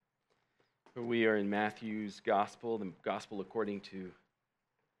We are in Matthew's gospel, the gospel according to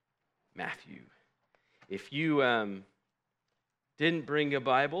Matthew. If you didn't bring a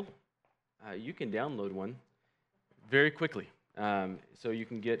Bible, you can download one very quickly. So you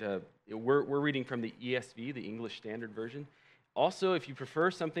can get, we're reading from the ESV, the English Standard Version. Also, if you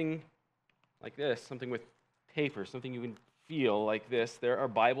prefer something like this, something with paper, something you can feel like this, there are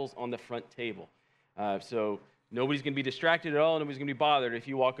Bibles on the front table. So nobody's going to be distracted at all. Nobody's going to be bothered if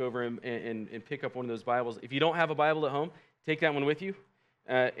you walk over and pick up one of those Bibles. If you don't have a Bible at home, take that one with you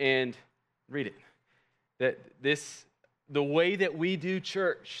and read it. The way that we do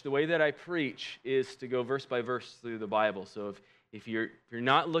church, the way that I preach, is to go verse by verse through the Bible. So if you're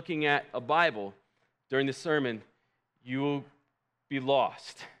not looking at a Bible during the sermon, you will be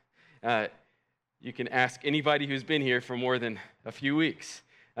lost. You can ask anybody who's been here for more than a few weeks.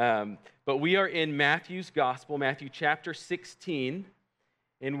 But we are in Matthew's Gospel, Matthew chapter 16,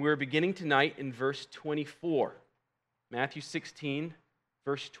 and we're beginning tonight in verse 24. Matthew 16,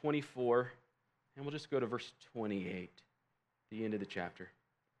 verse 24, and we'll just go to verse 28, the end of the chapter.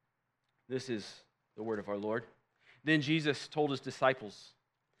 This is the word of our Lord. Then Jesus told his disciples,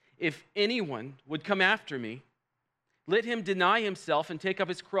 "If anyone would come after me, let him deny himself and take up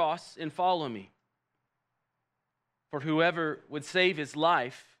his cross and follow me. For whoever would save his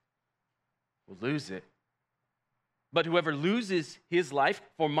life will lose it. But whoever loses his life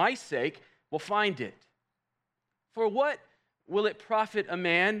for my sake will find it. For what will it profit a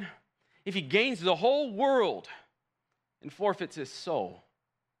man if he gains the whole world and forfeits his soul?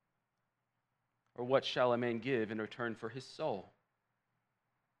 Or what shall a man give in return for his soul?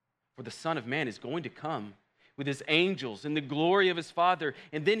 For the Son of Man is going to come with his angels in the glory of his Father,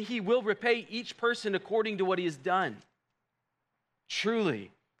 and then he will repay each person according to what he has done.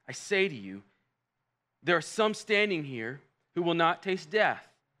 Truly, I say to you, there are some standing here who will not taste death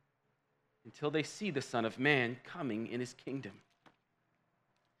until they see the Son of Man coming in his kingdom."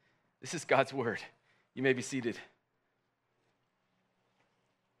 This is God's word. You may be seated.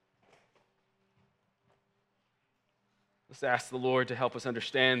 Let's ask the Lord to help us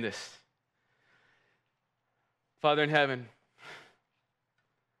understand this. Father in heaven,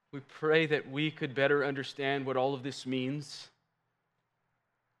 we pray that we could better understand what all of this means.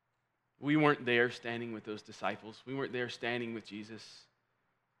 We weren't there standing with those disciples. We weren't there standing with Jesus.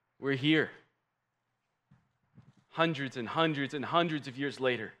 We're here, hundreds and hundreds and hundreds of years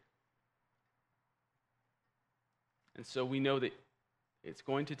later. And so we know that it's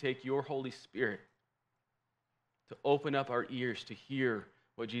going to take your Holy Spirit to open up our ears to hear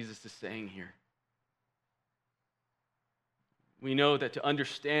what Jesus is saying here. We know that to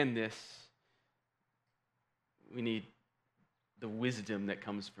understand this, we need the wisdom that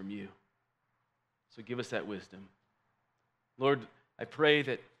comes from you. So give us that wisdom. Lord, I pray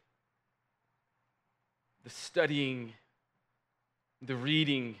that the studying, the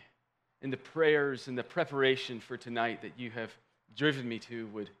reading, and the prayers and the preparation for tonight that you have driven me to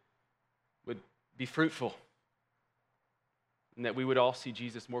would be fruitful, and that we would all see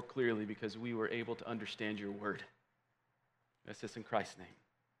Jesus more clearly because we were able to understand your word. That's this in Christ's name.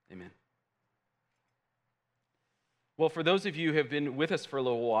 Amen. Well, for those of you who have been with us for a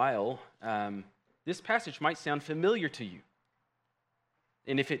little while, this passage might sound familiar to you.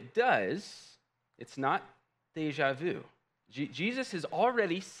 And if it does, it's not déjà vu. Jesus has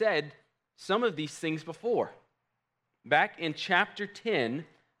already said some of these things before. Back in chapter 10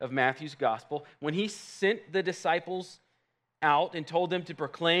 of Matthew's Gospel, when he sent the disciples out and told them to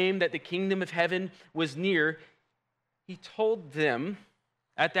proclaim that the kingdom of heaven was near, he told them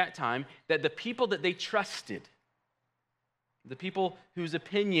at that time that the people that they trusted, the people whose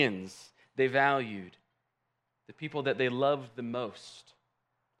opinions they valued, the people that they loved the most,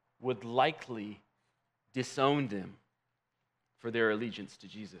 would likely disown them for their allegiance to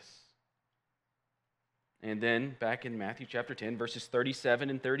Jesus. And then back in Matthew chapter 10, verses 37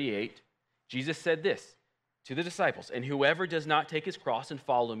 and 38, Jesus said this to the disciples, "And whoever does not take his cross and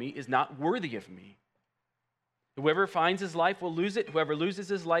follow me is not worthy of me. Whoever finds his life will lose it. Whoever loses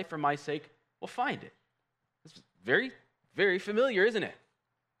his life for my sake will find it." It's very, very familiar, isn't it?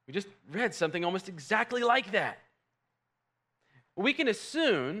 We just read something almost exactly like that. We can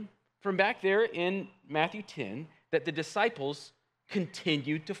assume from back there in Matthew 10 that the disciples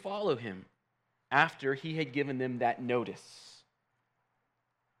continued to follow him after he had given them that notice.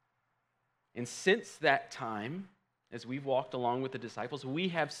 And since that time, as we've walked along with the disciples, we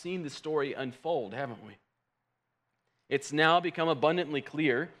have seen the story unfold, haven't we? It's now become abundantly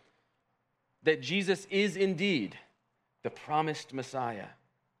clear that Jesus is indeed the promised Messiah.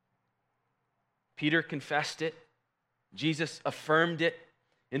 Peter confessed it. Jesus affirmed it.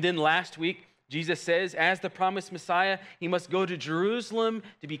 And then last week, Jesus says, as the promised Messiah, he must go to Jerusalem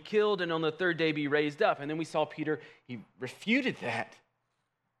to be killed and on the third day be raised up. And then we saw Peter, he refuted that.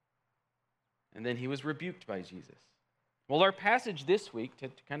 And then he was rebuked by Jesus. Well, our passage this week, to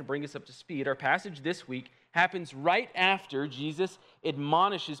kind of bring us up to speed, our passage this week happens right after Jesus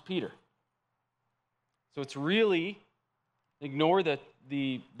admonishes Peter. So it's really, ignore the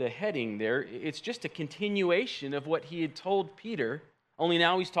heading there, it's just a continuation of what he had told Peter, only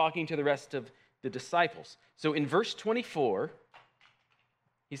now he's talking to the rest of the disciples. So in verse 24,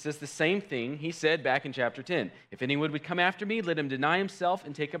 he says the same thing he said back in chapter 10. If anyone would come after me, let him deny himself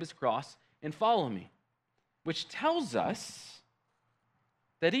and take up his cross and follow me. Which tells us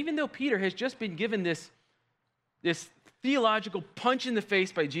that even though Peter has just been given this theological punch in the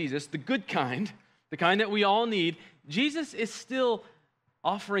face by Jesus, the good kind, the kind that we all need, Jesus is still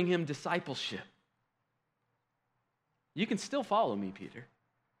offering him discipleship. You can still follow me, Peter.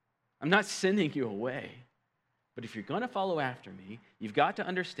 I'm not sending you away. But if you're going to follow after me, you've got to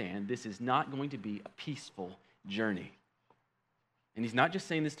understand this is not going to be a peaceful journey. And he's not just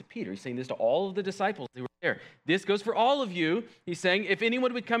saying this to Peter, he's saying this to all of the disciples who were there. This goes for all of you. He's saying, if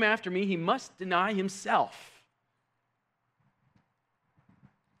anyone would come after me, he must deny himself.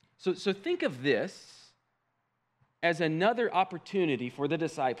 So think of this as another opportunity for the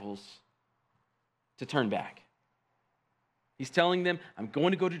disciples to turn back. He's telling them, I'm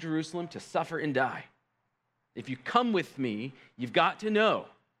going to go to Jerusalem to suffer and die. If you come with me, you've got to know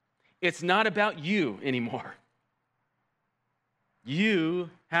it's not about you anymore.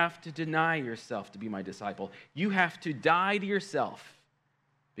 You have to deny yourself to be my disciple. You have to die to yourself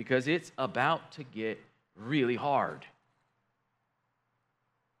because it's about to get really hard.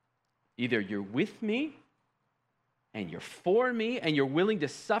 Either you're with me and you're for me and you're willing to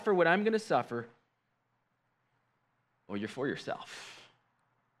suffer what I'm going to suffer, or you're for yourself.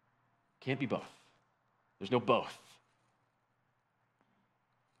 Can't be both. There's no both.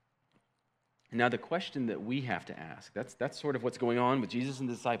 Now, the question that we have to ask, that's sort of what's going on with Jesus and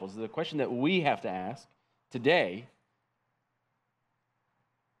the disciples. The question that we have to ask today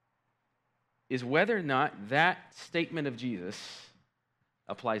is whether or not that statement of Jesus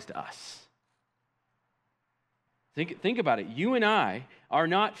applies to us. Think about it. You and I are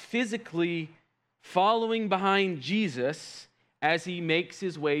not physically following behind Jesus as he makes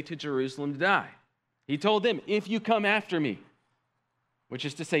his way to Jerusalem to die. He told them, if you come after me, which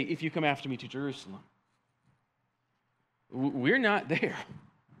is to say, if you come after me to Jerusalem. We're not there.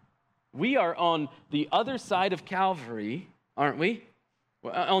 We are on the other side of Calvary, aren't we?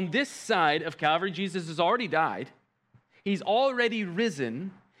 On this side of Calvary, Jesus has already died. He's already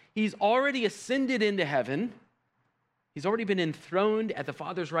risen. He's already ascended into heaven. He's already been enthroned at the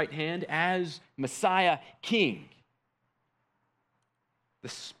Father's right hand as Messiah King. The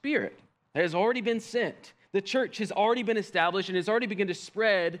Spirit has already been sent. The church has already been established and has already begun to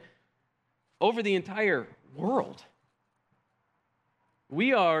spread over the entire world.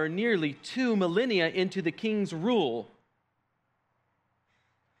 We are nearly 2 millennia into the King's rule.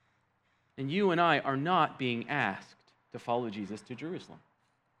 And you and I are not being asked to follow Jesus to Jerusalem.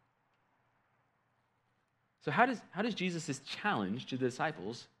 So how does Jesus' challenge to the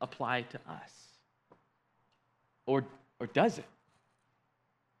disciples apply to us? Or does it?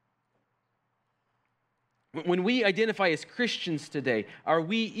 When we identify as Christians today,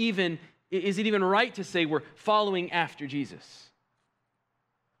 is it even right to say we're following after Jesus?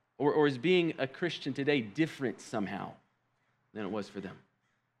 Or is being a Christian today different somehow than it was for them?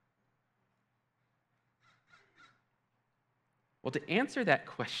 Well, to answer that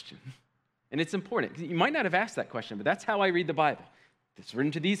question, and it's important, because you might not have asked that question, but that's how I read the Bible. It's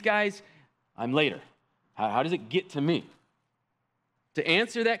written to these guys, I'm later. How does it get to me? To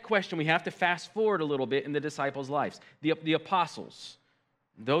answer that question, we have to fast forward a little bit in the disciples' lives. The apostles,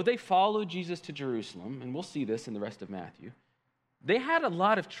 though they followed Jesus to Jerusalem, and we'll see this in the rest of Matthew, they had a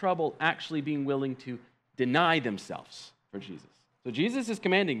lot of trouble actually being willing to deny themselves for Jesus. So Jesus is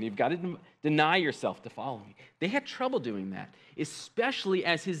commanding them, you've got to deny yourself to follow me. They had trouble doing that, especially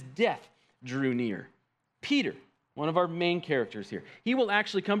as his death drew near. Peter, one of our main characters here, he will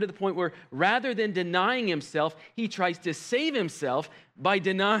actually come to the point where rather than denying himself, he tries to save himself by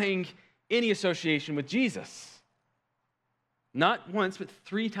denying any association with Jesus. Not once, but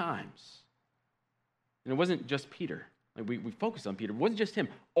 3 times. And it wasn't just Peter. Like we focus on Peter. It wasn't just him.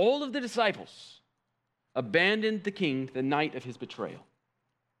 All of the disciples abandoned the king the night of his betrayal.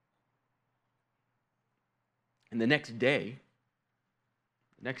 And the next day,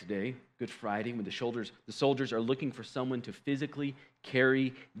 Good Friday, when the soldiers are looking for someone to physically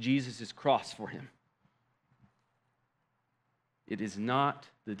carry Jesus' cross for him. it is not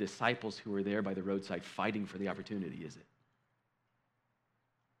the disciples who are there by the roadside fighting for the opportunity, is it?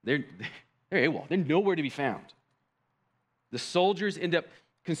 They're AWOL. They're nowhere to be found. The soldiers end up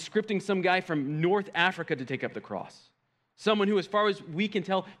conscripting some guy from North Africa to take up the cross. Someone who, as far as we can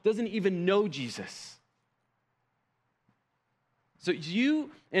tell, doesn't even know Jesus. So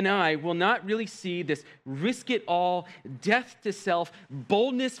you and I will not really see this risk it all, death to self,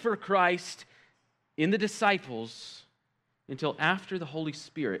 boldness for Christ in the disciples until after the Holy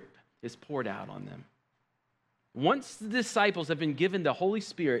Spirit is poured out on them. Once the disciples have been given the Holy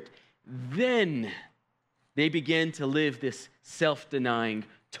Spirit, then they begin to live this self-denying,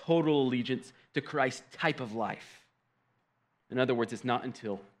 total allegiance to Christ type of life. In other words, it's not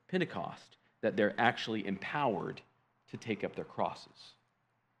until Pentecost that they're actually empowered to take up their crosses.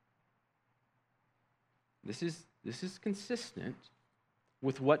 This is consistent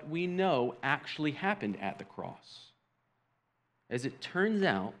with what we know actually happened at the cross. As it turns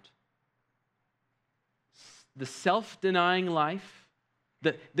out, the self-denying life,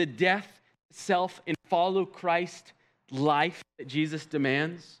 the death, self, and follow Christ life that Jesus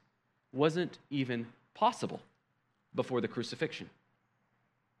demands wasn't even possible before the crucifixion.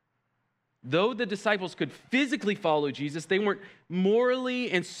 Though the disciples could physically follow Jesus, they weren't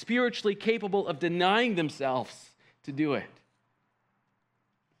morally and spiritually capable of denying themselves to do it.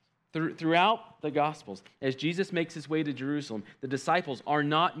 Throughout the Gospels, as Jesus makes his way to Jerusalem, the disciples are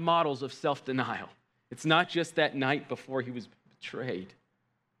not models of self-denial. It's not just that night before he was betrayed,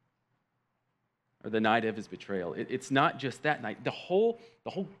 or the night of his betrayal. It's not just that night. The whole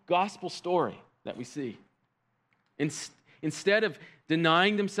gospel story that we see. Instead of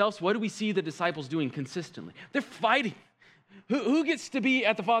denying themselves, what do we see the disciples doing consistently? They're fighting. Who gets to be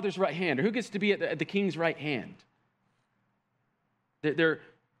at the Father's right hand, or who gets to be at the King's right hand?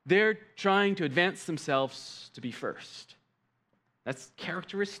 They're trying to advance themselves to be first. That's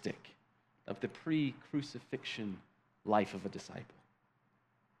characteristic of the pre-crucifixion life of a disciple.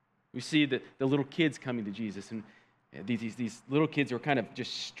 We see the little kids coming to Jesus, and these little kids are kind of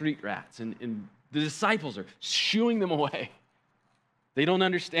just street rats, and the disciples are shooing them away. They don't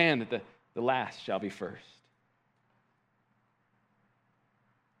understand that the last shall be first.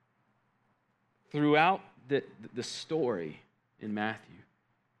 Throughout the story in Matthew,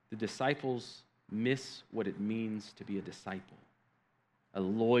 the disciples miss what it means to be a disciple, a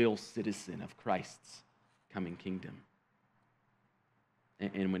loyal citizen of Christ's coming kingdom.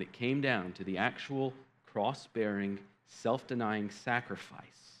 And when it came down to the actual cross-bearing, self-denying sacrifice,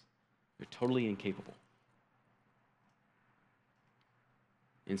 they're totally incapable.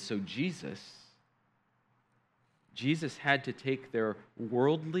 And so Jesus had to take their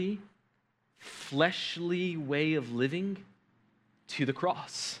worldly, fleshly way of living to the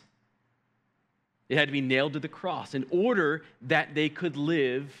cross. It had to be nailed to the cross in order that they could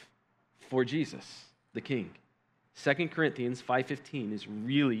live for Jesus, the King. 2 Corinthians 5:15 is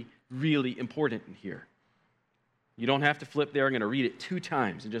really, really important in here. You don't have to flip there. I'm going to read it 2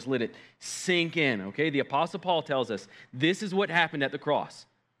 times and just let it sink in, okay? The Apostle Paul tells us this is what happened at the cross.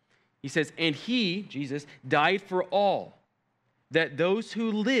 He says, and he, Jesus, died for all, that those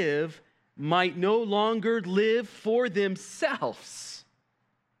who live might no longer live for themselves,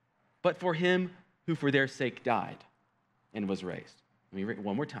 but for him who for their sake died and was raised. Let me read it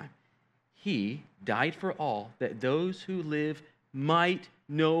one more time. He died for all, that those who live might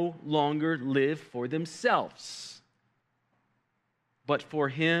no longer live for themselves, but for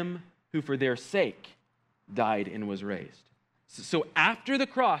him who for their sake died and was raised. So after the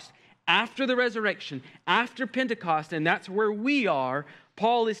cross, after the resurrection, after Pentecost, and that's where we are,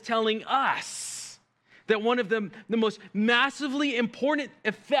 Paul is telling us that one of the most massively important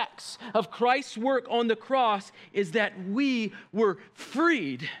effects of Christ's work on the cross is that we were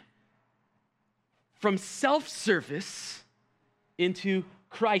freed from self-service into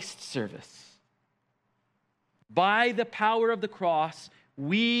Christ's service. By the power of the cross,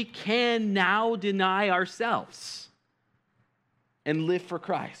 we can now deny ourselves and live for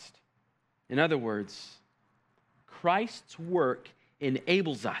Christ. In other words, Christ's work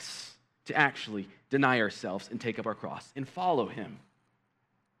enables us to actually deny ourselves and take up our cross and follow him.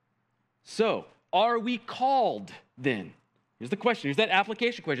 So, are we called then? Here's the question. Here's that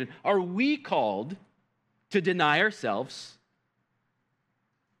application question. Are we called to deny ourselves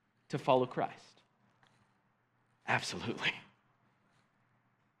to follow Christ? Absolutely.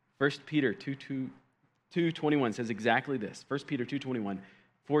 1 Peter 2:21 says exactly this. 1 Peter 2:21,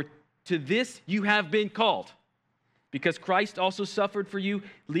 for to this you have been called, because Christ also suffered for you,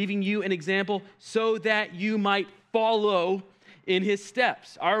 leaving you an example so that you might follow in his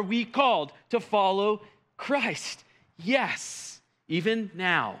steps. Are we called to follow Christ? Yes. even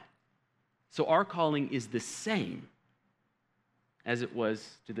now. So our calling is the same as it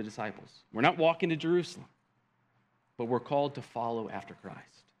was to the disciples. We're not walking to Jerusalem, but we're called to follow after Christ.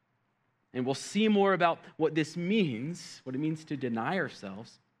 And we'll see more about what this means, what it means to deny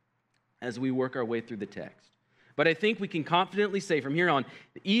ourselves as we work our way through the text. But I think we can confidently say from here on,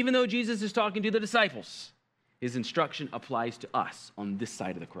 that even though Jesus is talking to the disciples, his instruction applies to us on this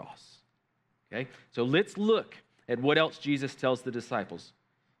side of the cross. Okay? So let's look at what else Jesus tells the disciples.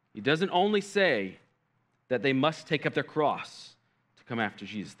 He doesn't only say that they must take up their cross to come after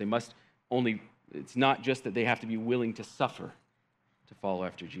Jesus. It's not just that they have to be willing to suffer to follow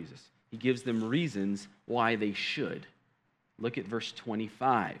after Jesus. He gives them reasons why they should. Look at verse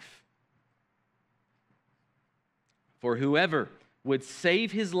 25. For whoever would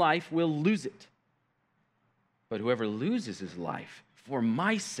save his life will lose it. But whoever loses his life for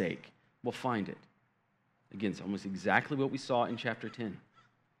my sake will find it. Again, it's almost exactly what we saw in chapter 10.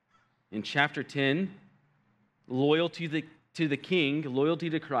 In chapter 10, loyalty to the king, loyalty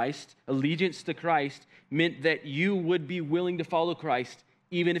to Christ, allegiance to Christ meant that you would be willing to follow Christ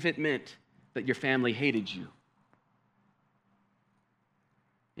even if it meant that your family hated you.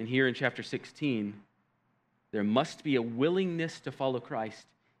 And here in chapter 16, there must be a willingness to follow Christ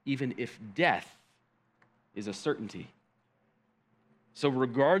even if death is a certainty. So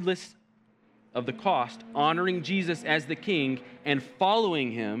regardless of the cost, honoring Jesus as the king and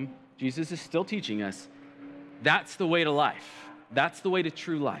following him, Jesus is still teaching us, that's the way to life. That's the way to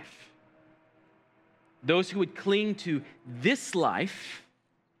true life. Those who would cling to this life,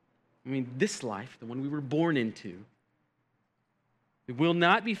 this life, the one we were born into, it will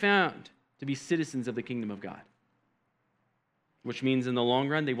not be found to be citizens of the kingdom of God, which means in the long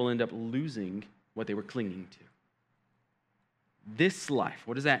run, they will end up losing what they were clinging to. This life,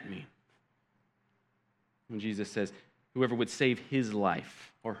 what does that mean? When Jesus says, whoever would save his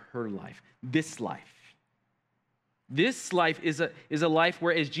life or her life, this life. This life is a life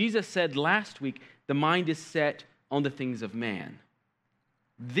where, as Jesus said last week, the mind is set on the things of man.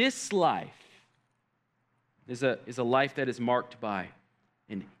 This life is a life that is marked by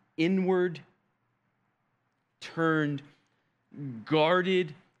an inward, turned,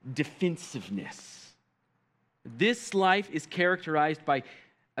 guarded defensiveness. This life is characterized by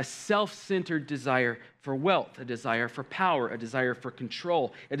a self-centered desire for wealth, a desire for power, a desire for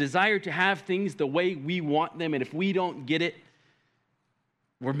control, a desire to have things the way we want them, and if we don't get it,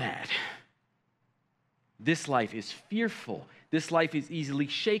 we're mad. This life is fearful. This life is easily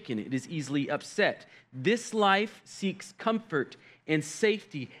shaken. It is easily upset. This life seeks comfort and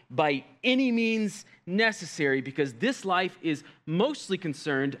safety by any means necessary because this life is mostly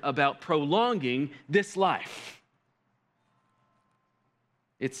concerned about prolonging this life.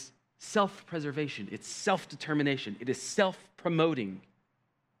 It's self-preservation. It's self-determination. It is self-promoting.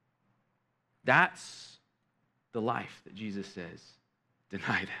 That's the life that Jesus says,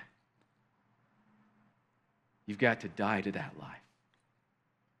 deny that. You've got to die to that life.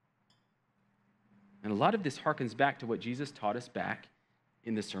 And a lot of this harkens back to what Jesus taught us back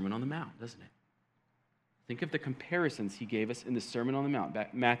in the Sermon on the Mount, doesn't it? Think of the comparisons he gave us in the Sermon on the Mount,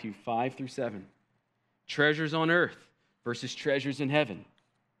 Matthew 5 through 7. Treasures on earth versus treasures in heaven.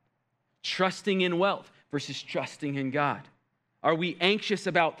 Trusting in wealth versus trusting in God. Are we anxious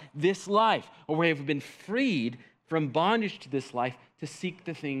about this life, or we have been freed from bondage to this life to seek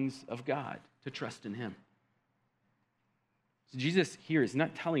the things of God, to trust in him? So Jesus here is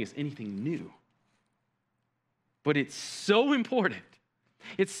not telling us anything new. But it's so important.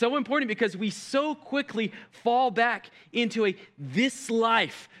 It's so important because we so quickly fall back into this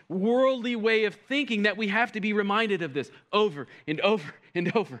life, worldly way of thinking that we have to be reminded of this over and over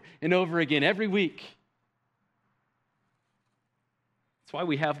and over and over again every week. That's why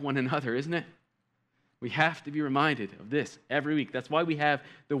we have one another, isn't it? We have to be reminded of this every week. That's why we have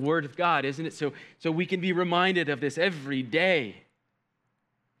the Word of God, isn't it? So we can be reminded of this every day.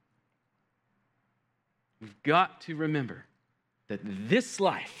 We've got to remember that this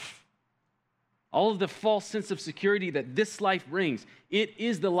life, all of the false sense of security that this life brings, it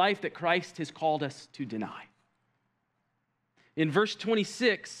is the life that Christ has called us to deny. In verse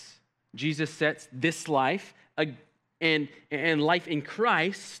 26, Jesus sets this life and life in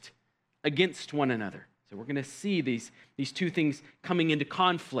Christ against one another. So we're going to see these two things coming into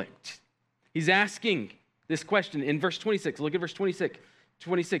conflict. He's asking this question in verse 26. Look at verse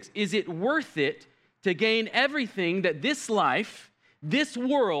 26. Is it worth it to gain everything that this life, this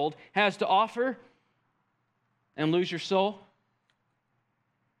world has to offer and lose your soul?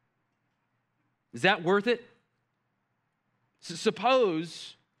 Is that worth it?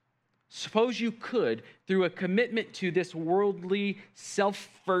 Suppose Suppose you could, through a commitment to this worldly,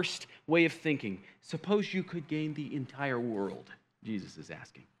 self-first way of thinking, suppose you could gain the entire world, Jesus is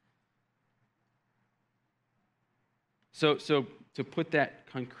asking. So to put that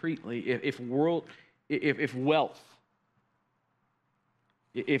concretely, if wealth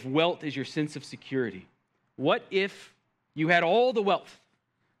is your sense of security, what if you had all the wealth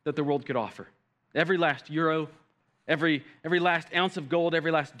that the world could offer? Every last euro, every last ounce of gold,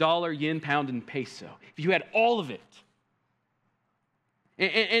 every last dollar, yen, pound, and peso. If you had all of it.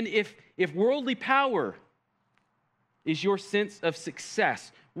 And if worldly power is your sense of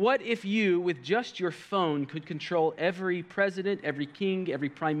success, what if you, with just your phone, could control every president, every king, every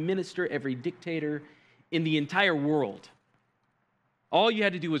prime minister, every dictator in the entire world? All you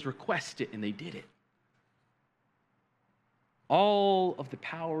had to do was request it, and they did it. All of the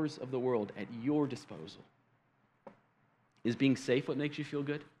powers of the world at your disposal. Is being safe what makes you feel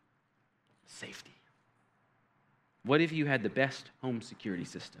good? Safety. What if you had the best home security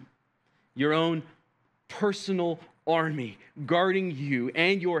system? Your own personal army guarding you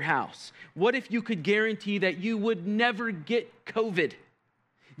and your house. What if you could guarantee that you would never get COVID?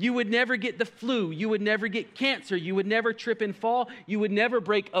 You would never get the flu. You would never get cancer. You would never trip and fall. You would never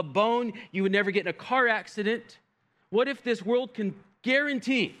break a bone. You would never get in a car accident. What if this world can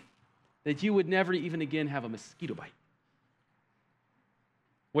guarantee that you would never even again have a mosquito bite?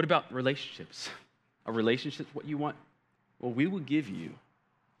 What about relationships? Are relationships what you want? Well, we will give you,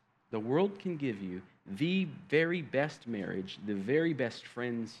 the world can give you the very best marriage, the very best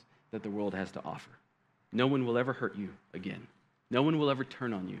friends that the world has to offer. No one will ever hurt you again. No one will ever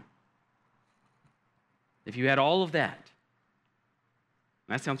turn on you. If you had all of that,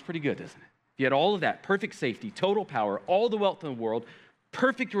 that sounds pretty good, doesn't it? If you had all of that, perfect safety, total power, all the wealth in the world,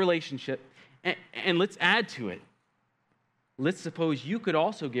 perfect relationship, and let's add to it. Let's suppose you could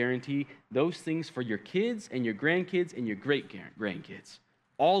also guarantee those things for your kids and your grandkids and your great-grandkids.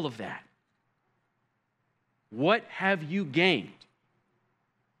 All of that. What have you gained?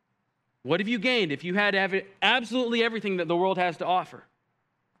 What have you gained if you had absolutely everything that the world has to offer?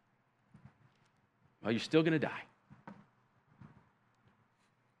 Well, you're still going to die.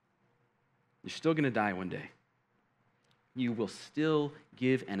 You're still going to die one day. You will still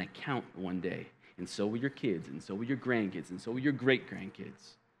give an account one day. And so will your kids, and so will your grandkids, and so will your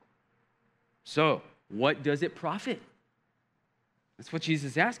great-grandkids. So, what does it profit? That's what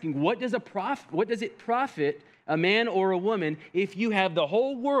Jesus is asking. What does it profit a man or a woman if you have the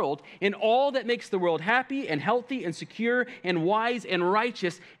whole world and all that makes the world happy and healthy and secure and wise and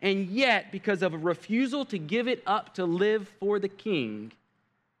righteous, and yet, because of a refusal to give it up to live for the King,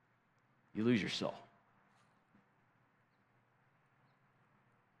 you lose your soul?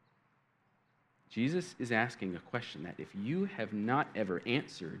 Jesus is asking a question that if you have not ever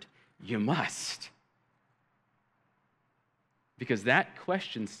answered, you must. Because that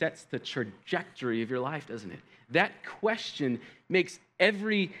question sets the trajectory of your life, doesn't it? That question makes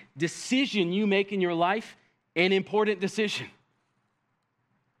every decision you make in your life an important decision.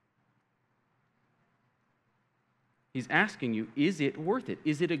 He's asking you, is it worth it?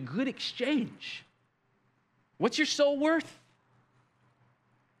 Is it a good exchange? What's your soul worth?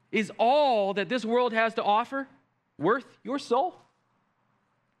 Is all that this world has to offer worth your soul?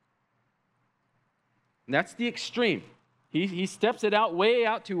 And that's the extreme. He steps it out, way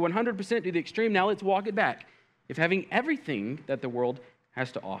out to 100% to the extreme. Now let's walk it back. If having everything that the world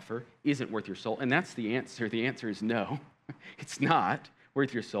has to offer isn't worth your soul, and that's the answer is no, it's not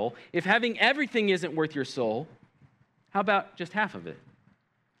worth your soul. If having everything isn't worth your soul, how about just half of it?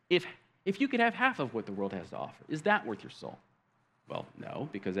 If you could have half of what the world has to offer, is that worth your soul? Well, no,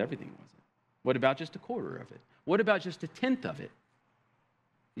 because everything wasn't. What about just a quarter of it? What about just a tenth of it?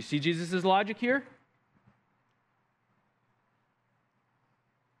 You see Jesus' logic here?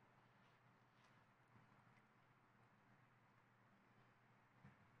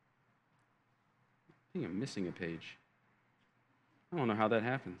 I think I'm missing a page. I don't know how that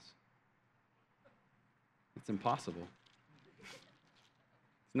happens. It's impossible.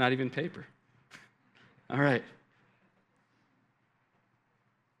 It's not even paper. All right.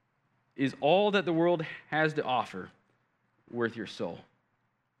 Is all that the world has to offer worth your soul?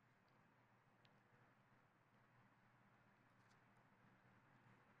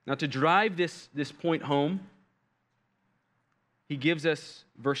 Now, to drive this point home, he gives us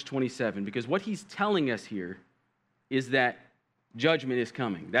verse 27, because what he's telling us here is that judgment is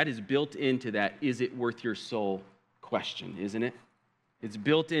coming. That is built into that, is it worth your soul question, isn't it? It's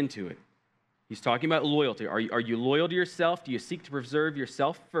built into it. He's talking about loyalty. Are you loyal to yourself? Do you seek to preserve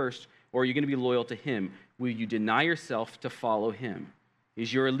yourself first, or are you going to be loyal to him? Will you deny yourself to follow him?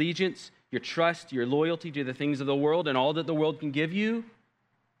 Is your allegiance, your trust, your loyalty to the things of the world and all that the world can give you?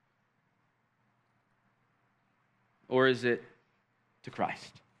 Or is it to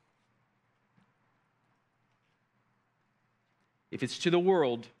Christ? If it's to the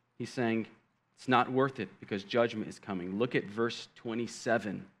world, he's saying it's not worth it because judgment is coming. Look at verse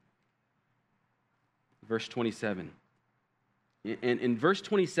 27. Verse 27. And verse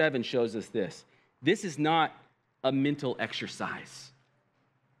 27 shows us this. This is not a mental exercise,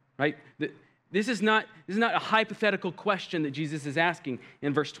 right? This is not a hypothetical question that Jesus is asking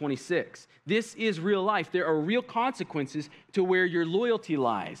in verse 26. This is real life. There are real consequences to where your loyalty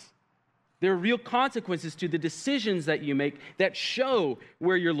lies. There are real consequences to the decisions that you make that show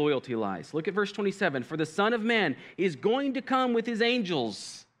where your loyalty lies. Look at verse 27. For the Son of Man is going to come with his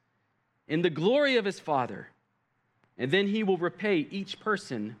angels in the glory of his Father, and then he will repay each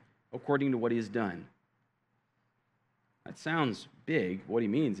person according to what he has done. That sounds big. What he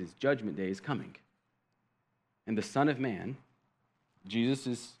means is judgment day is coming. And the Son of Man,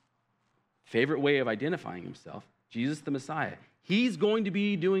 Jesus' favorite way of identifying himself, Jesus the Messiah, he's going to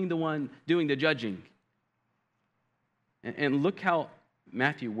be doing the judging. And look how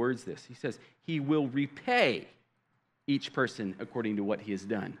Matthew words this. He says, he will repay each person according to what he has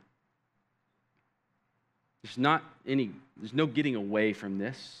done. There's no getting away from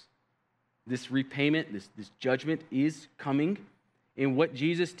this. This repayment, this judgment is coming. And what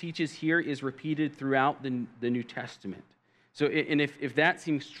Jesus teaches here is repeated throughout the New Testament. So, and if that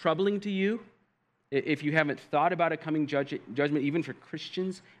seems troubling to you, if you haven't thought about a coming judgment, even for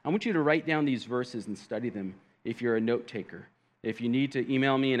Christians, I want you to write down these verses and study them if you're a note taker. If you need to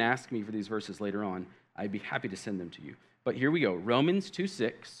email me and ask me for these verses later on, I'd be happy to send them to you. But here we go. Romans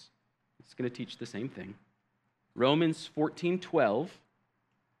 2:6. It's going to teach the same thing. Romans 14:12.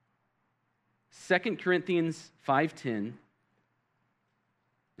 2 Corinthians 5:10.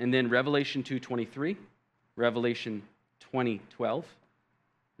 And then Revelation 2:23, Revelation 20:12,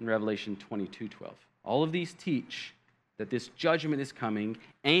 and Revelation 22:12. All of these teach that this judgment is coming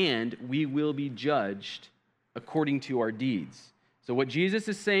and we will be judged according to our deeds. So what Jesus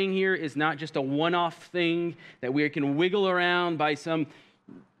is saying here is not just a one-off thing that we can wiggle around by some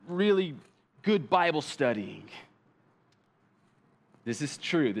really good Bible studying. This is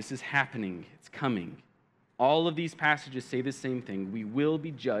true. This is happening. It's coming. All of these passages say the same thing. We will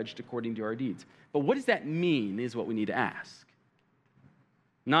be judged according to our deeds. But what does that mean is what we need to ask.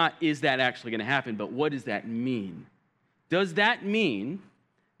 Not, is that actually going to happen, but what does that mean? Does that mean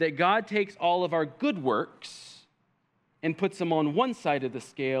that God takes all of our good works and puts them on one side of the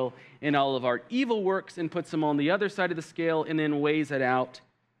scale, and all of our evil works and puts them on the other side of the scale, and then weighs it out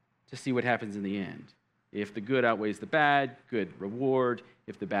to see what happens in the end? If the good outweighs the bad, good reward.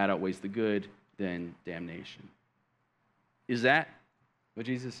 If the bad outweighs the good, then damnation. Is that what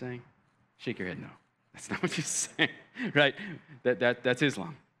Jesus is saying? Shake your head no. That's not what Jesus is saying, right? That's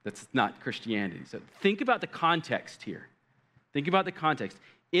Islam. That's not Christianity. So think about the context here. Think about the context.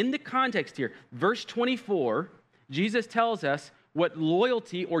 In the context here, verse 24, Jesus tells us what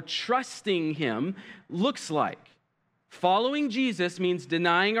loyalty or trusting him looks like. Following Jesus means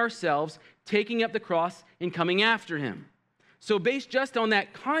denying ourselves, taking up the cross, and coming after him. So based just on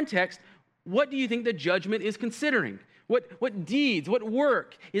that context, what do you think the judgment is considering? What deeds, what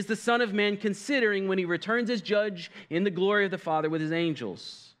work is the Son of Man considering when he returns as judge in the glory of the Father with his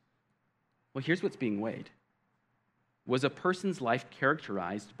angels? Well, here's what's being weighed. Was a person's life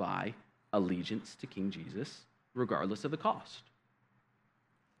characterized by allegiance to King Jesus, regardless of the cost?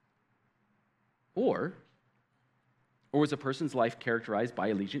 Or was a person's life characterized by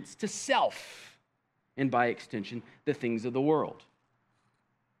allegiance to self, and by extension, the things of the world?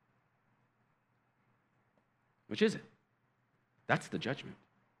 Which is it? That's the judgment.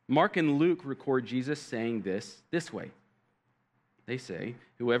 Mark and Luke record Jesus saying this way. They say,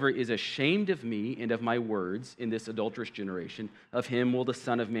 whoever is ashamed of me and of my words in this adulterous generation, of him will the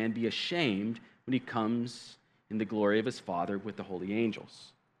Son of Man be ashamed when he comes in the glory of his Father with the holy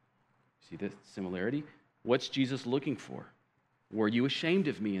angels. See the similarity? What's Jesus looking for? Were you ashamed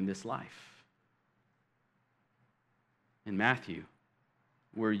of me in this life? In Matthew,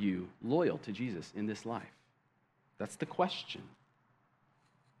 were you loyal to Jesus in this life? That's the question.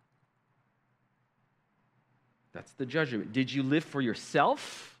 That's the judgment. Did you live for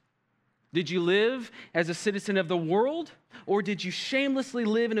yourself? Did you live as a citizen of the world? Or did you shamelessly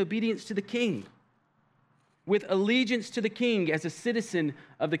live in obedience to the King? With allegiance to the King as a citizen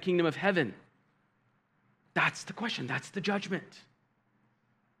of the kingdom of heaven? That's the question. That's the judgment.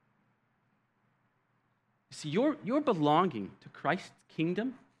 See, your belonging to Christ's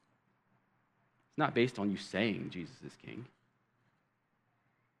kingdom is not based on you saying Jesus is king.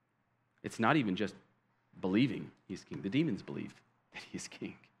 It's not even just believing he's king. The demons believe that he is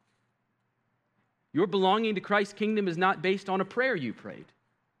king. Your belonging to Christ's kingdom is not based on a prayer you prayed.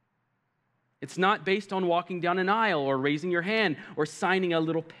 It's not based on walking down an aisle or raising your hand or signing a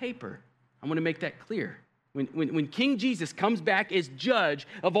little paper. I want to make that clear. When King Jesus comes back as judge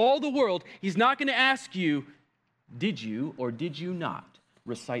of all the world, he's not going to ask you, did you or did you not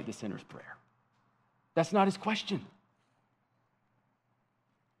recite the sinner's prayer? That's not his question.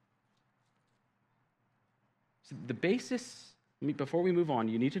 So the basis, before we move on,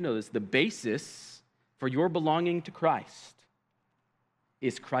 you need to know this, the basis for your belonging to Christ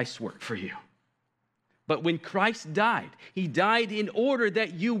is Christ's work for you. But when Christ died, he died in order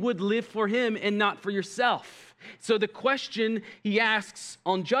that you would live for him and not for yourself. So the question he asks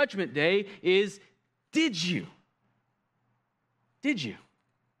on Judgment Day is, did you? Did you?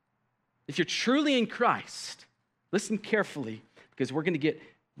 If you're truly in Christ, listen carefully, because we're going to get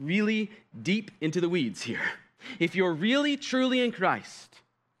really deep into the weeds here. If you're really, truly in Christ,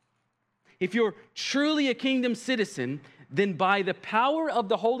 if you're truly a kingdom citizen, then by the power of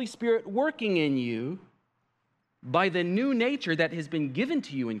the Holy Spirit working in you, by the new nature that has been given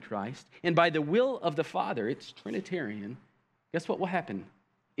to you in Christ, and by the will of the Father, it's Trinitarian, guess what will happen?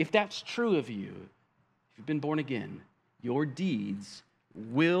 If that's true of you, if you've been born again, your deeds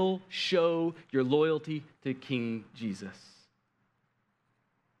will show your loyalty to King Jesus.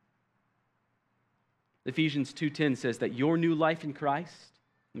 Ephesians 2:10 says that your new life in Christ,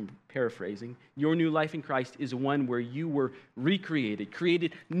 I'm paraphrasing, your new life in Christ is one where you were recreated,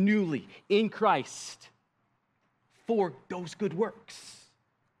 created newly in Christ for those good works,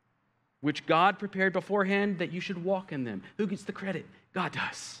 which God prepared beforehand that you should walk in them. Who gets the credit? God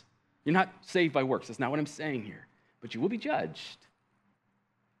does. You're not saved by works. That's not what I'm saying here. But you will be judged.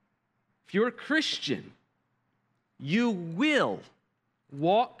 If you're a Christian, you will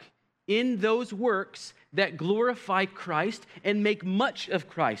walk in those works that glorify Christ and make much of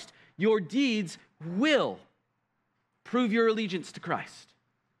Christ. Your deeds will prove your allegiance to Christ.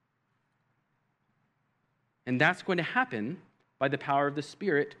 And that's going to happen by the power of the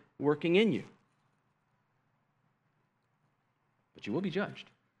Spirit working in you. But you will be judged.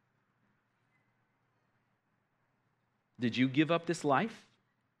 Did you give up this life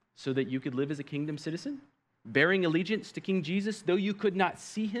so that you could live as a kingdom citizen, bearing allegiance to King Jesus, though you could not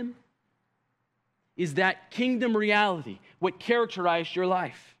see him? Is that kingdom reality what characterized your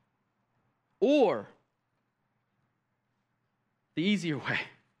life? Or the easier way,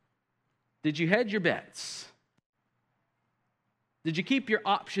 did you hedge your bets? Did you keep your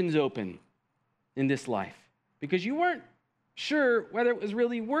options open in this life? Because you weren't sure whether it was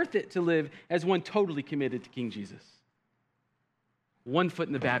really worth it to live as one totally committed to King Jesus. 1 foot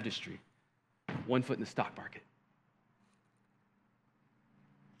in the baptistry, 1 foot in the stock market.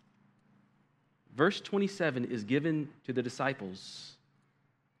 Verse 27 is given to the disciples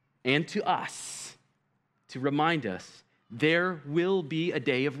and to us to remind us there will be a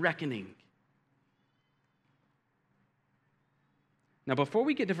day of reckoning. Now, before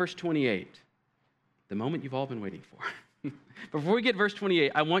we get to verse 28, the moment you've all been waiting for, before we get verse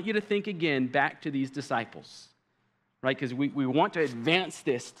 28, I want you to think again back to these disciples, right? Because we want to advance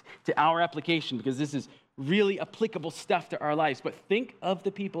this to our application because this is really applicable stuff to our lives. But think of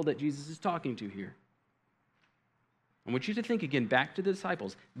the people that Jesus is talking to here. I want you to think again back to the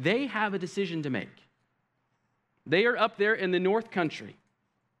disciples. They have a decision to make. They are up there in the north country.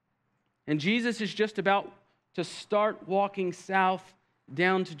 And Jesus is just about to start walking south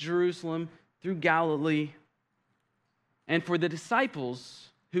down to Jerusalem through Galilee. And for the disciples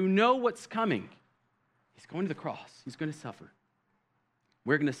who know what's coming, he's going to the cross. He's going to suffer.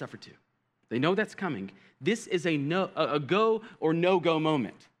 We're going to suffer too. They know that's coming. This is a go or no-go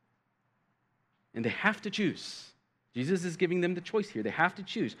moment. And they have to choose. Jesus is giving them the choice here. They have to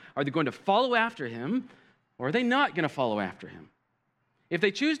choose. Are they going to follow after him, or are they not going to follow after him? If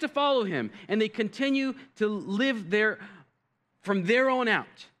they choose to follow him and they continue to live there from their own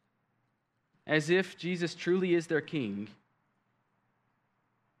out, as if Jesus truly is their king,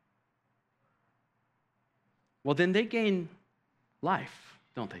 well, then they gain life,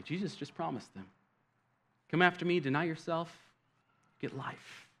 don't they? Jesus just promised them. Come after me, deny yourself, get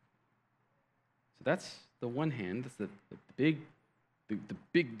life. So that's the one hand, that's the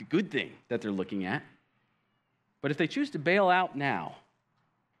big good thing that they're looking at. But if they choose to bail out now,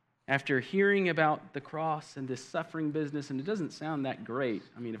 after hearing about the cross and this suffering business, and it doesn't sound that great.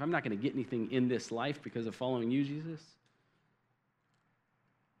 I mean, if I'm not going to get anything in this life because of following you, Jesus,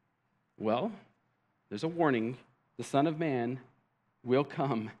 well, there's a warning. The Son of Man will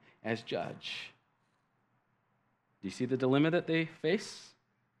come as judge. Do you see the dilemma that they face?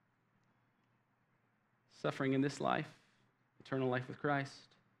 suffering in this life, eternal life with Christ,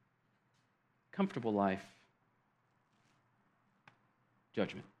 comfortable life,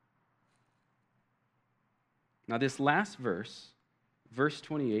 judgment. Now, this last verse, verse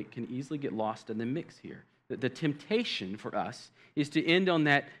 28, can easily get lost in the mix here. The temptation for us is to end on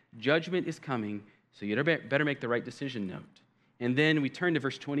that judgment is coming, so you better make the right decision note. And then we turn to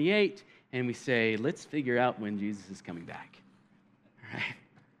verse 28 and we say, let's figure out when Jesus is coming back. All right?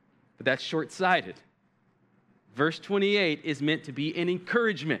 But that's short-sighted. Verse 28 is meant to be an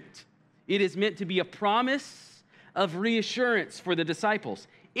encouragement. It is meant to be a promise of reassurance for the disciples.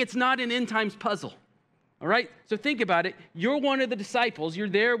 It's not an end times puzzle. All right? So think about it. You're one of the disciples. You're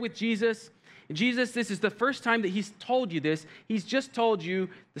there with Jesus. And Jesus, this is the first time that he's told you this. He's just told you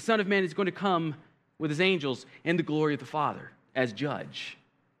the Son of Man is going to come with his angels in the glory of the Father as judge.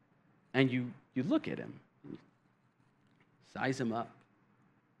 And you look at him, size him up.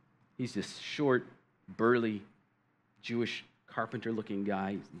 He's this short, burly, Jewish carpenter-looking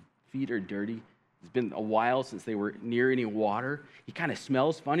guy. His feet are dirty. It's been a while since they were near any water. He kind of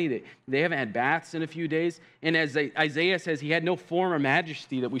smells funny. They haven't had baths in a few days. And as Isaiah says, he had no form or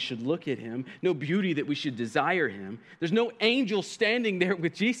majesty that we should look at him, no beauty that we should desire him. There's no angel standing there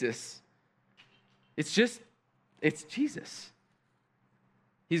with Jesus. It's Jesus.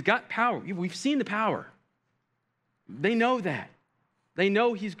 He's got power. We've seen the power. They know that. They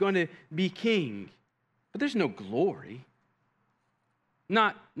know he's going to be king. But there's no glory.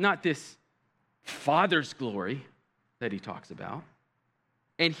 Not this Father's glory that he talks about.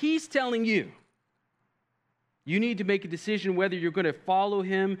 And he's telling you, you need to make a decision whether you're going to follow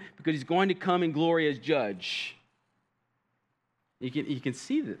him because he's going to come in glory as judge. You can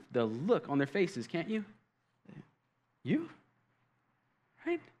see the look on their faces, can't you? You?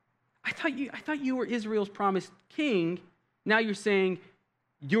 Right? I thought you were Israel's promised king. Now you're saying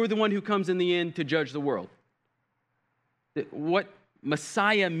you're the one who comes in the end to judge the world. What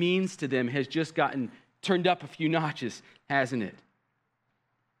Messiah means to them has just gotten turned up a few notches, hasn't it?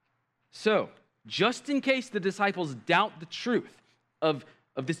 So, just in case the disciples doubt the truth of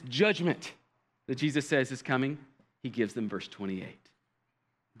this judgment that Jesus says is coming, he gives them verse 28.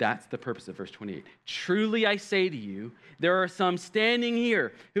 That's the purpose of verse 28. Truly I say to you, there are some standing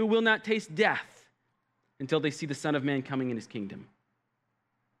here who will not taste death until they see the Son of Man coming in his kingdom.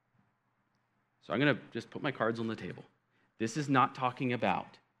 So I'm going to just put my cards on the table. This is not talking about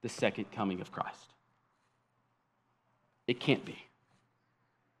the second coming of Christ. It can't be.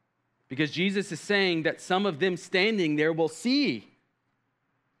 Because Jesus is saying that some of them standing there will see.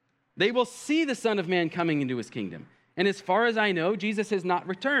 They will see the Son of Man coming into his kingdom. And as far as I know, Jesus has not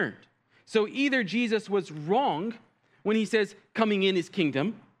returned. So either Jesus was wrong when he says coming in his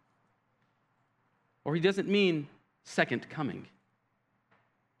kingdom, or he doesn't mean second coming.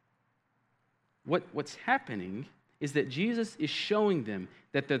 What's happening is that Jesus is showing them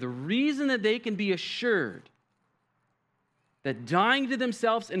that the reason that they can be assured that dying to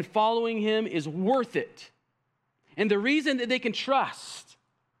themselves and following him is worth it, and the reason that they can trust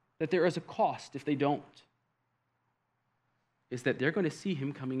that there is a cost if they don't, is that they're going to see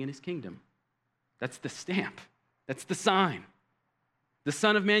him coming in his kingdom. That's the stamp. That's the sign. The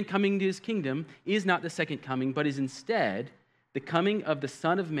Son of Man coming to his kingdom is not the second coming, but is instead the coming of the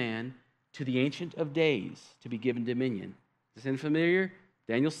Son of Man to the Ancient of Days to be given dominion. Is this familiar?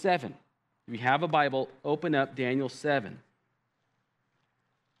 Daniel 7. If you have a Bible, open up Daniel 7.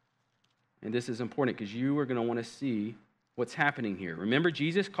 And this is important because you are going to want to see what's happening here. Remember,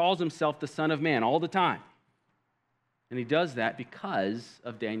 Jesus calls himself the Son of Man all the time. And he does that because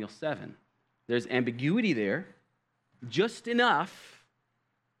of Daniel 7. There's ambiguity there, just enough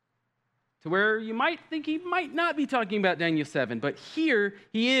to where you might think he might not be talking about Daniel 7, but here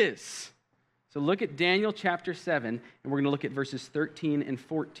he is. So look at Daniel chapter 7, and we're going to look at verses 13 and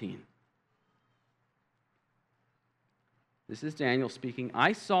 14. This is Daniel speaking.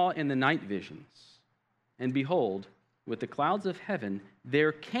 I saw in the night visions, and behold, with the clouds of heaven,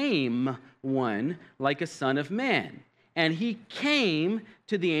 there came one like a son of man. And he came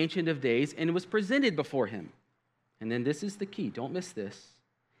to the Ancient of Days and was presented before him. And then this is the key. Don't miss this.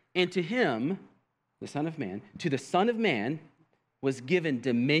 And to him, the Son of Man, to the Son of Man was given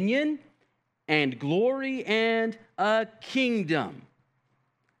dominion and glory and a kingdom,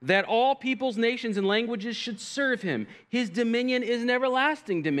 that all peoples, nations, and languages should serve him. His dominion is an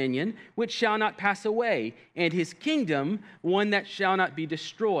everlasting dominion, which shall not pass away, and his kingdom one that shall not be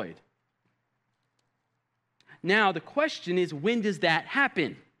destroyed. Now, the question is, when does that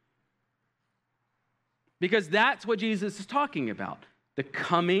happen? Because that's what Jesus is talking about. The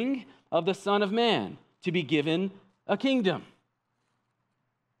coming of the Son of Man to be given a kingdom.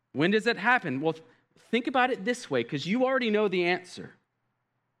 When does that happen? Well, Think about it this way, because you already know the answer.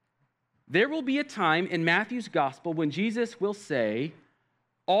 There will be a time in Matthew's gospel when Jesus will say,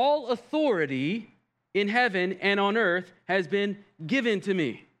 all authority in heaven and on earth has been given to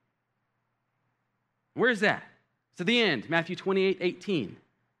me. Where's that? It's at the end, Matthew 28:18,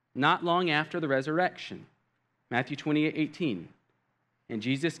 not long after the resurrection. Matthew 28:18. And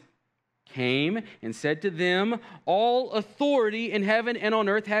Jesus came and said to them, all authority in heaven and on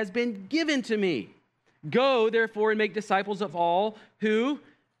earth has been given to me. Go, therefore, and make disciples of all who?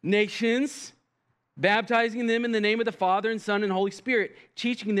 Nations, baptizing them in the name of the Father and Son and Holy Spirit,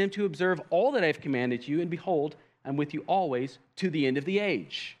 teaching them to observe all that I have commanded you, and behold, I'm with you always to the end of the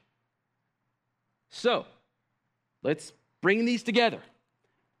age. So, let's bring these together.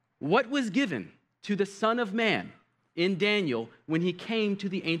 What was given to the Son of Man in Daniel when he came to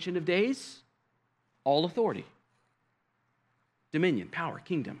the Ancient of Days? All authority. Dominion, power,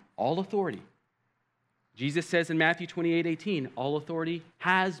 kingdom, all authority. Jesus says in Matthew 28:18, all authority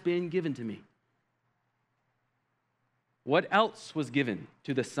has been given to me. What else was given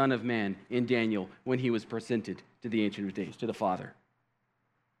to the Son of Man in Daniel when he was presented to the Ancient of Days, to the Father?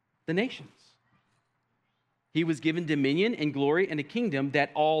 The nations. He was given dominion and glory and a kingdom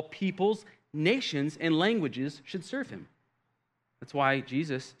that all peoples, nations, and languages should serve him. That's why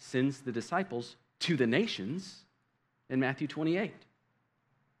Jesus sends the disciples to the nations in Matthew 28.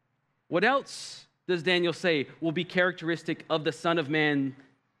 What else does Daniel say will be characteristic of the Son of Man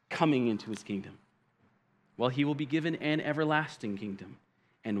coming into his kingdom? Well, he will be given an everlasting kingdom.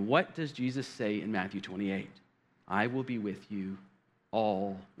 And what does Jesus say in Matthew 28? I will be with you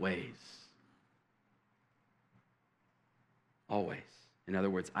always. Always. In other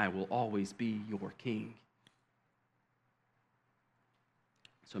words, I will always be your king.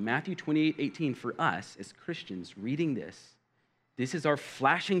 So Matthew 28:18 for us as Christians reading this is our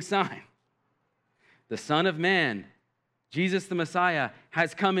flashing sign. The Son of Man, Jesus the Messiah,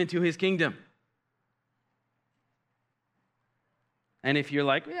 has come into his kingdom. And if you're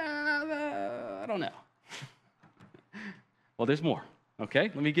like, I don't know. Well, there's more, okay?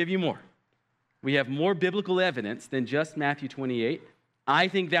 Let me give you more. We have more biblical evidence than just Matthew 28. I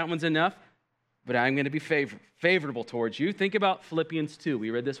think that one's enough, but I'm going to be favorable towards you. Think about Philippians 2.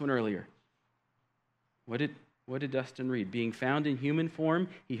 We read this one earlier. What did Dustin read? Being found in human form,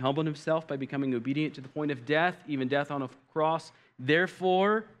 he humbled himself by becoming obedient to the point of death, even death on a cross.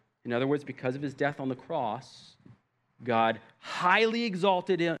 Therefore, in other words, because of his death on the cross, God highly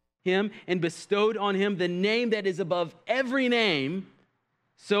exalted him and bestowed on him the name that is above every name.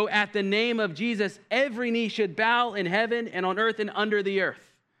 So at the name of Jesus, every knee should bow in heaven and on earth and under the earth.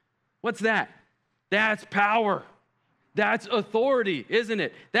 What's that? That's power. That's authority, isn't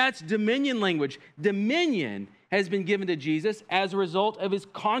it? That's dominion language. Dominion has been given to Jesus as a result of his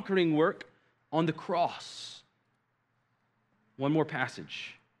conquering work on the cross. One more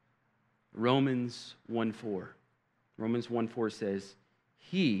passage. Romans 1:4. Romans 1:4 says,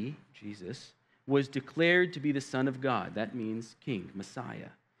 he, Jesus, was declared to be the Son of God. That means King, Messiah.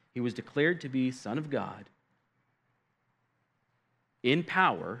 He was declared to be Son of God in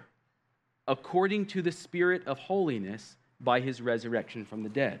power according to the Spirit of holiness by his resurrection from the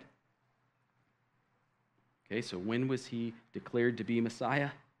dead. Okay, so when was he declared to be Messiah,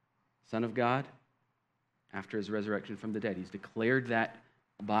 Son of God? After his resurrection from the dead. He's declared that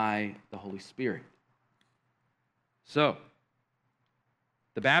by the Holy Spirit. So,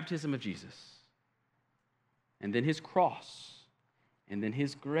 the baptism of Jesus, and then his cross, and then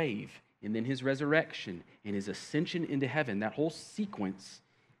his grave, and then his resurrection, and his ascension into heaven, that whole sequence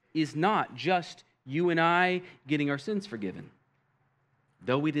is not just you and I getting our sins forgiven,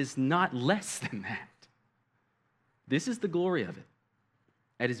 though it is not less than that. This is the glory of it.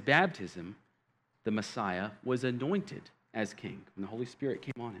 At his baptism, the Messiah was anointed as king when the Holy Spirit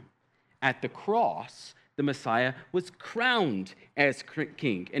came on him. At the cross, the Messiah was crowned as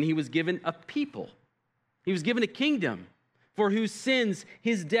king, and he was given a people. He was given a kingdom for whose sins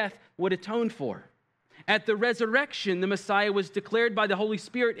his death would atone for. At the resurrection, the Messiah was declared by the Holy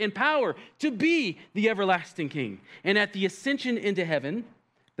Spirit in power to be the everlasting king. And at the ascension into heaven,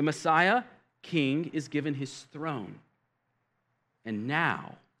 the Messiah, king, is given his throne. And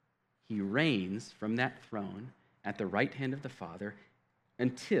now he reigns from that throne at the right hand of the Father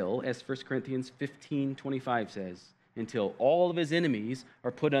until, as 1 Corinthians 15:25 says, until all of his enemies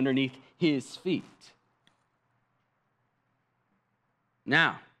are put underneath his feet.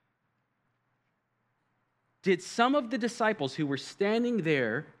 Now, did some of the disciples who were standing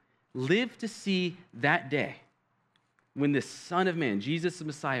there live to see that day when the Son of Man, Jesus the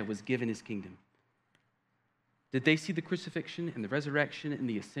Messiah, was given his kingdom? Did they see the crucifixion and the resurrection and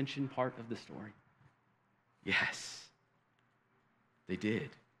the ascension part of the story? Yes, they did.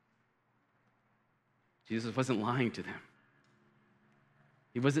 Jesus wasn't lying to them.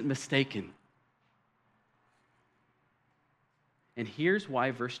 He wasn't mistaken. And here's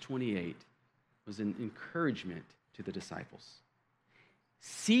why verse 28 was an encouragement to the disciples.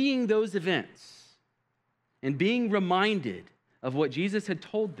 Seeing those events and being reminded of what Jesus had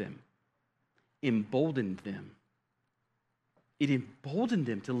told them emboldened them. It emboldened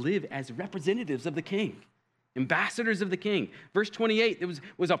them to live as representatives of the King, ambassadors of the King. Verse 28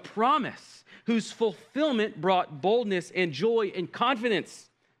 was a promise whose fulfillment brought boldness and joy and confidence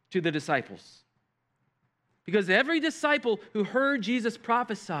to the disciples. Because every disciple who heard Jesus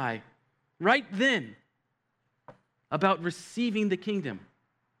prophesy right then about receiving the kingdom,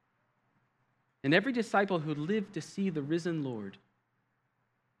 and every disciple who lived to see the risen Lord,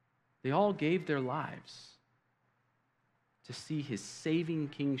 they all gave their lives to see his saving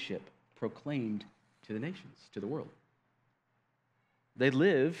kingship proclaimed to the nations, to the world. They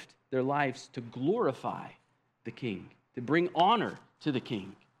lived their lives to glorify the King, to bring honor to the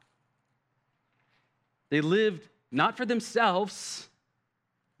King. They lived not for themselves,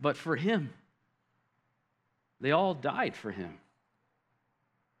 but for him. They all died for him.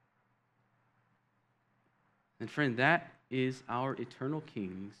 And friend, that is our eternal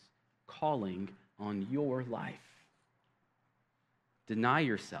King's calling on your life. Deny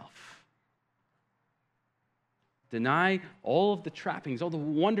yourself. Deny all of the trappings, all the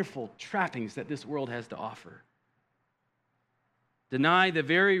wonderful trappings that this world has to offer. Deny the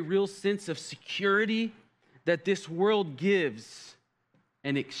very real sense of security that this world gives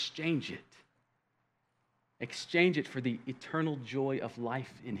and exchange it. Exchange it for the eternal joy of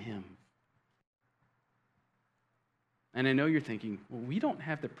life in him. And I know you're thinking, well, we don't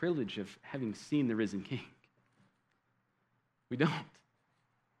have the privilege of having seen the risen King. We don't.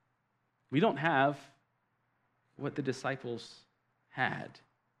 We don't have what the disciples had.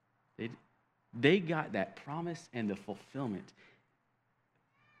 They got that promise and the fulfillment.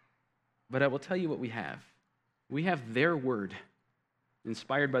 But I will tell you what we have. We have their word,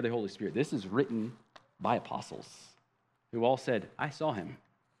 inspired by the Holy Spirit. This is written by apostles who all said, I saw him.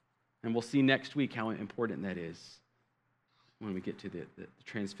 And we'll see next week how important that is when we get to the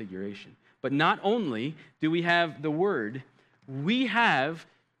transfiguration. But not only do we have the word, we have,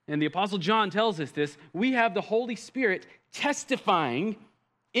 and the Apostle John tells us this, we have the Holy Spirit testifying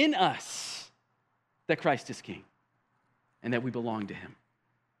in us that Christ is King and that we belong to him.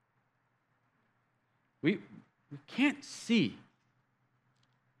 We can't see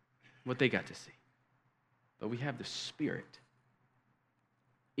what they got to see, but we have the Spirit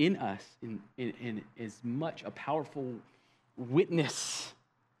in us in as much a powerful witness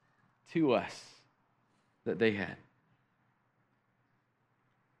to us that they had.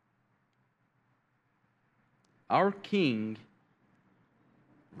 Our King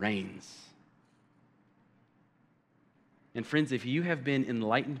reigns. And friends, if you have been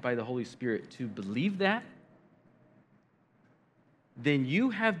enlightened by the Holy Spirit to believe that, then you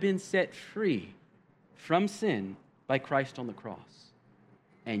have been set free from sin by Christ on the cross.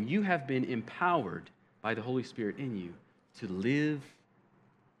 And you have been empowered by the Holy Spirit in you to live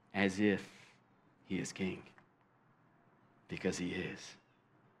as if he is King. Because he is.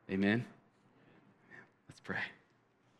 Amen? Let's pray.